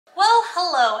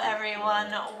Hello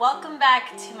everyone, welcome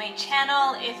back to my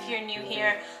channel. If you're new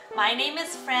here, my name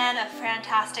is Fran of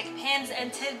Frantastic Pins,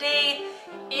 and today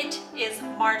it is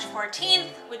March 14th,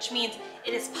 which means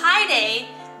it is Pi Day,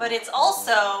 but it's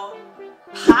also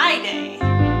Pi Day.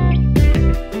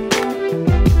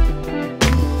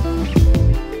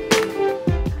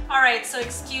 Alright, so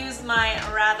excuse my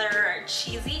rather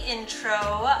cheesy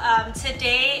intro.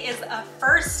 Today is a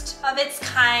first of its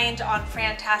kind on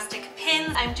Frantastic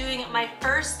Pins. I'm doing my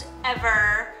first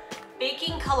ever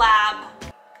baking collab.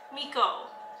 Miko.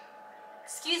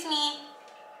 Excuse me.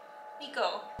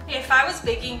 Miko. If I was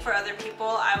baking for other people,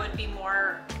 I would be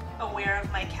more aware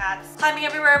of my cats climbing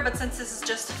everywhere, but since this is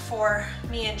just for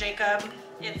me and Jacob,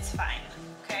 it's fine,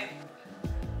 okay?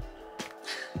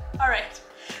 Alright.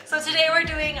 So today we're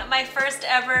doing my first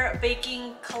ever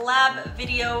baking collab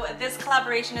video. This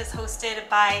collaboration is hosted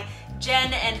by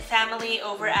Jen and family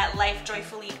over at Life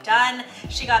Joyfully Done.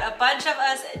 She got a bunch of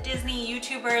us Disney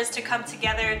YouTubers to come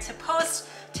together to post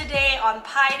today on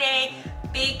Pi Day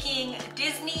baking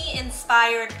Disney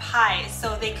inspired pies.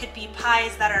 So they could be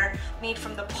pies that are made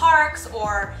from the parks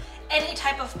or any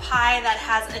type of pie that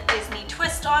has a Disney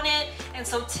twist on it. And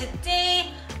so today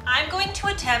I'm going to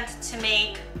attempt to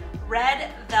make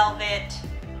red velvet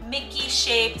Mickey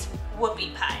shaped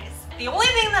whoopie pies. The only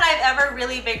thing that I've ever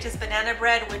really baked is banana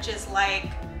bread, which is like,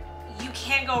 you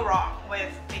can't go wrong with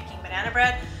baking banana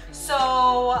bread.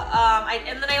 So,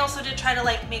 and then I also did try to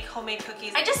like make homemade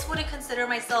cookies. I just wouldn't consider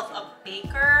myself a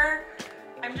baker.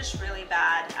 I'm just really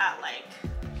bad at like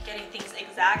getting things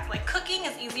exact. Like cooking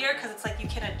is easier because it's like you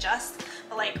can adjust,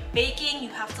 but like baking, you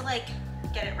have to like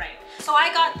get it right. So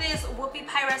I got this whoopie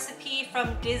pie recipe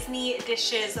from Disney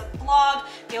Dishes blog.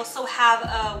 They also have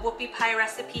a whoopie pie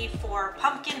recipe for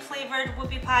pumpkin flavored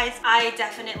whoopie pies. I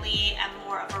definitely am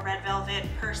more of a red velvet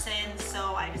person,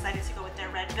 so I decided to go with their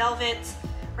red velvet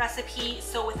recipe.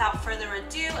 So without further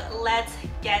ado, let's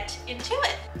get into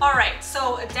it. All right,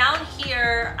 so down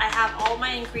here I have all my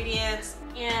ingredients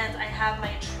and I have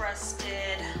my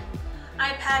trusted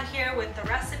iPad here with the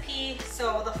recipe.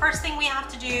 So the first thing we have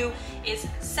to do is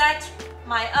set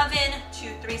my oven to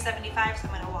 375. So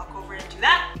I'm gonna walk over and do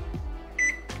that.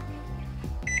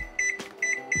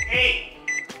 Hey,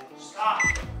 stop.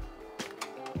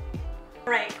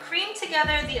 All right, cream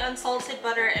together the unsalted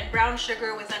butter and brown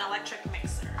sugar with an electric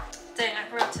mixer. Dang, I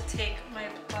forgot to take my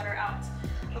butter out.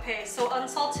 Okay, so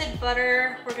unsalted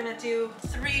butter, we're gonna do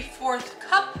 3/4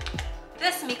 cup.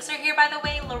 This mixer here, by the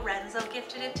way, Lorenzo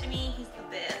gifted it to me. He's the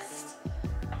best.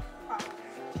 Wow.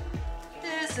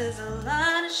 This is a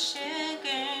lot of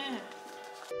sugar.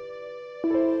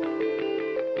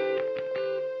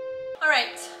 All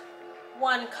right,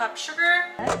 1 cup sugar.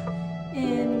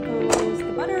 In goes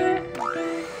the butter.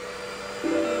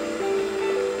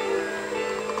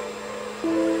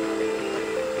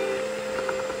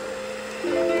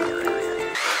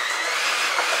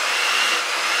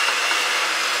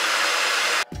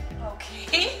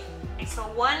 So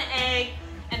 1 egg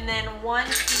and then 1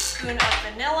 teaspoon of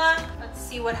vanilla. Let's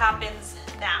see what happens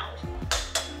now.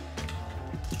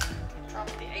 Drop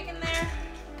the egg in there.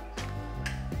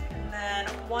 And then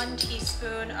 1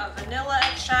 teaspoon of vanilla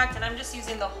extract, and I'm just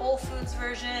using the Whole Foods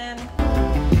version.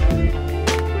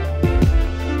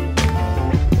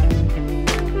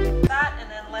 That,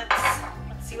 and then let's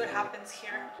see what happens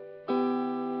here.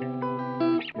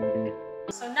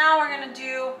 So now we're gonna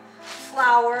do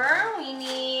flour. We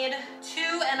need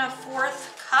 2 1/4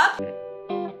 cup.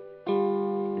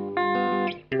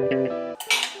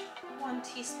 1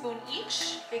 teaspoon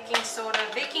each. Baking soda,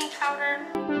 baking powder,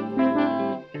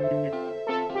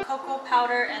 cocoa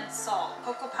powder, and salt.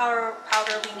 Cocoa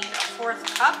powder we need 1/4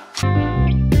 cup.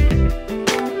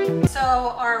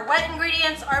 So our wet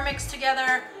ingredients are mixed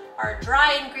together. Our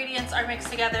dry ingredients are mixed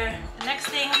together. The next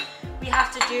thing we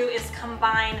have to do is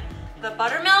combine the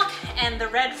buttermilk and the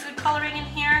red food coloring in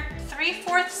here.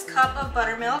 3/4 cup of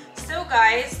buttermilk. So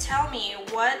guys, tell me,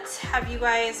 what's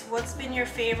been your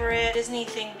favorite Disney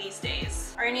thing these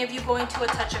days? Are any of you going to a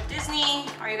touch of Disney?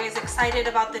 Are you guys excited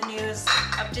about the news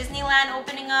of Disneyland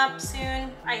opening up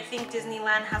soon? I think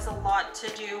Disneyland has a lot to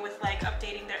do with like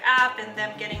updating their app and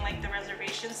them getting like the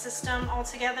reservation system all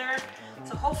together.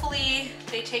 So hopefully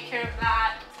they take care of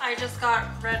that. I just got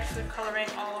red food coloring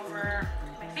all over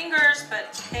fingers,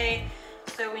 but hey.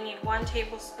 So we need 1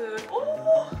 tablespoon.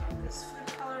 Oh, this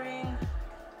food coloring.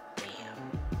 Bam.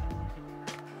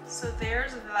 So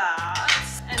there's that.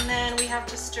 And then we have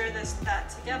to stir that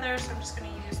together. So I'm just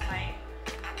gonna use my,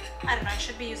 I don't know, I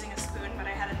should be using a spoon, but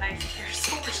I had a knife here,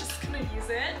 so we're just gonna use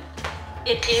it.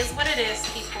 It is what it is,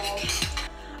 people.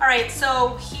 All right,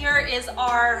 so here is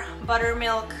our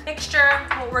buttermilk mixture.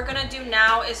 What we're gonna do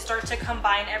now is start to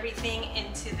combine everything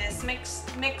into this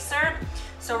mixer.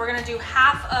 So we're gonna do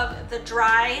half of the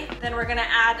dry, then we're gonna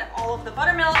add all of the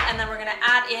buttermilk, and then we're gonna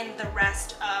add in the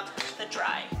rest of the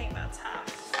dry. I think that's half.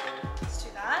 Let's do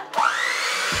that.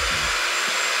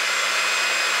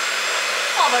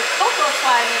 All the cocoa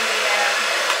flying in the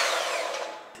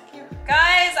air.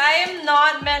 Guys, I am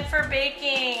not meant for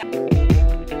baking.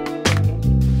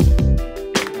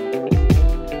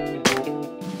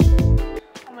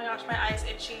 My eye's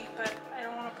itchy, but I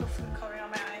don't want to put food coloring on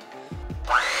my eye.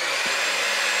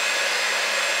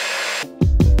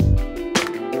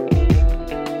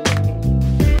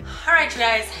 All right, you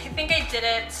guys, I think I did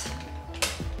it.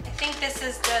 I think this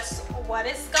is just what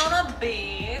it's gonna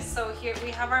be. So here we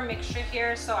have our mixture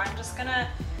here. So I'm just gonna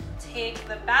take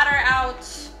the batter out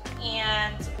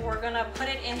and we're gonna put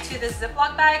it into this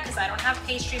Ziploc bag because I don't have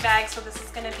pastry bags. So this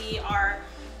is gonna be our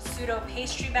pseudo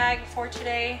pastry bag for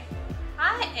today.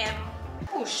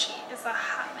 Oh, she is a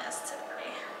hot mess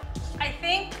today. I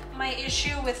think my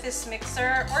issue with this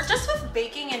mixer, or just with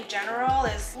baking in general,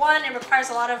 is one, it requires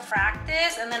a lot of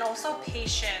practice and then also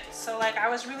patience. So like I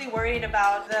was really worried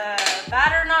about the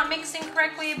batter not mixing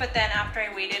correctly, but then after I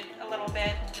waited a little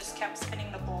bit and just kept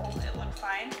spinning the bowl, it looked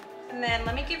fine. And then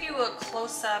let me give you a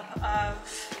close-up of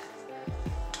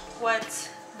what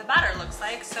the batter looks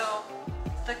like. So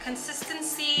the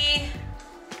consistency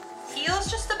feels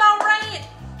just about right.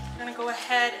 I'm gonna go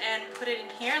ahead and put it in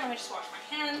here. Let me just wash my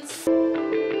hands.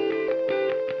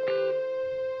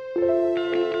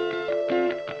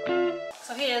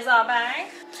 So here's our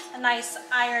bag, a nice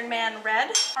Iron Man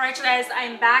red. All right, you guys,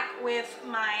 I'm back with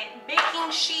my baking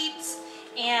sheets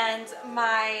and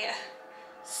my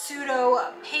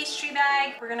pseudo pastry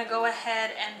bag. We're gonna go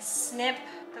ahead and snip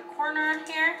the corner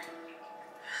here.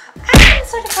 It's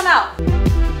starting to come out.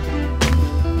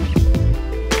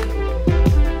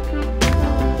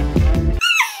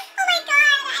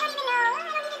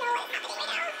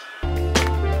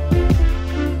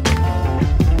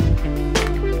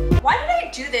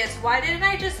 Why didn't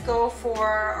I just go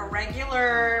for a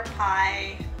regular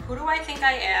pie? Who do I think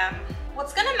I am?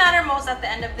 What's gonna matter most at the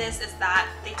end of this is that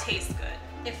they taste good.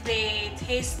 If they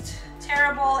taste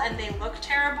terrible and they look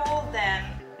terrible, then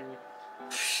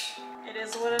it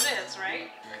is what it is,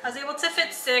 right? I was able to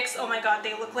fit 6. Oh my God,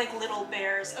 they look like little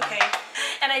bears. Okay,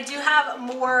 and I do have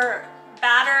more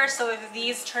batter, so if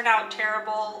these turn out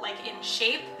terrible, like in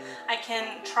shape, I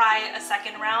can try a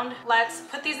second round. Let's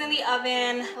put these in the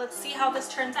oven. Let's see how this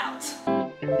turns out.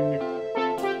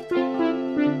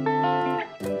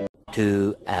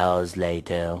 2 hours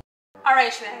later. All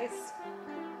right, you guys.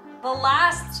 The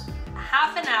last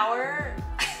half an hour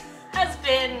has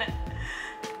been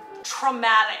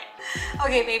traumatic.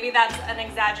 Okay, maybe that's an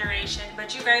exaggeration,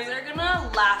 but you guys are gonna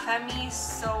laugh at me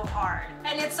so hard.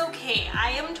 And it's okay,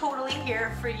 I am totally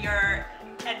here for your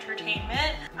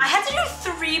entertainment. I had to do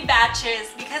 3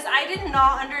 batches because I did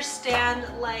not understand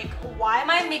like why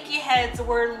my Mickey heads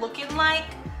were looking like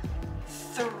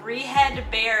 3-head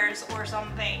bears or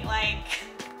something. Like,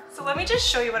 so let me just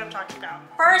show you what I'm talking about.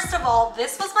 First of all,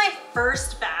 this was my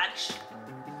first batch.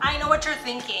 I know what you're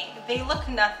thinking. They look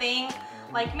nothing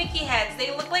like Mickey heads. They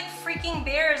look like freaking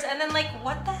bears. And then like,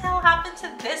 what the hell happened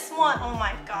to this one? Oh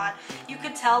my God. You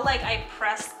could tell like I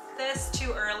pressed this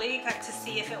too early to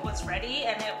see if it was ready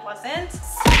and it wasn't.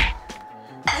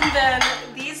 And then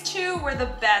these 2 were the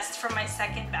best from my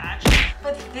second batch.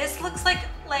 But this looks like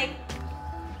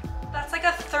that's like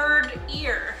a 3rd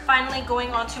ear. Finally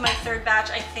going on to my 3rd batch,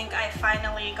 I think I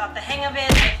finally got the hang of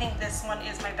it. I think this one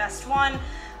is my best one,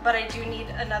 but I do need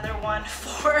another one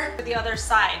for the other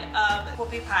side of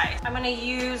whoopie pie. I'm gonna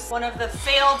use one of the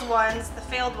failed ones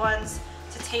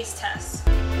to taste test.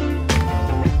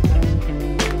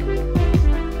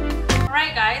 All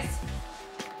right, guys,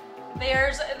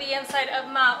 there's the inside of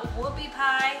my whoopie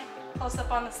pie. Close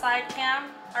up on the side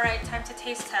cam. All right, time to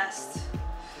taste test.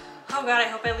 Oh God, I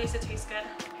hope at least it tastes good.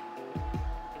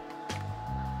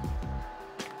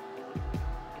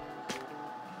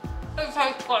 It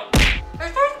tastes good. It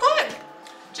tastes good.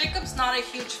 Jacob's not a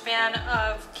huge fan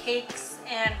of cakes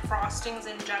and frostings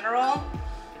in general,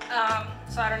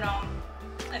 so I don't know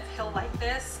if he'll like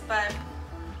this, but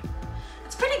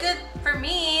it's pretty good for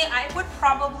me. I would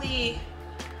probably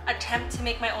attempt to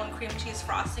make my own cream cheese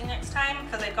frosting next time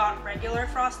because I got regular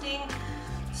frosting.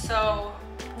 So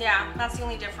yeah, that's the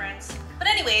only difference. But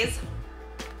anyways,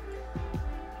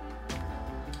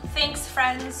 thanks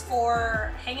friends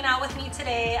for hanging out with me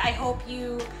today. I hope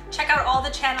you check out all the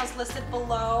channels listed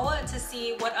below to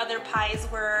see what other pies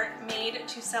were made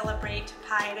to celebrate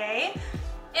Pie Day.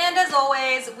 And as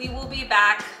always, we will be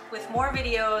back with more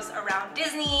videos around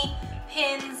Disney,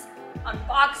 pins,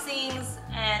 unboxings,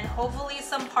 and hopefully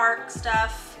some park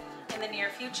stuff in the near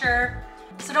future.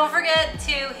 So don't forget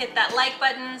to hit that like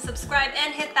button, subscribe,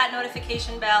 and hit that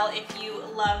notification bell if you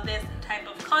love this type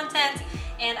of content.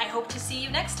 And I hope to see you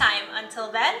next time.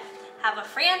 Until then, have a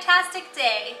frantastic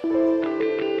day.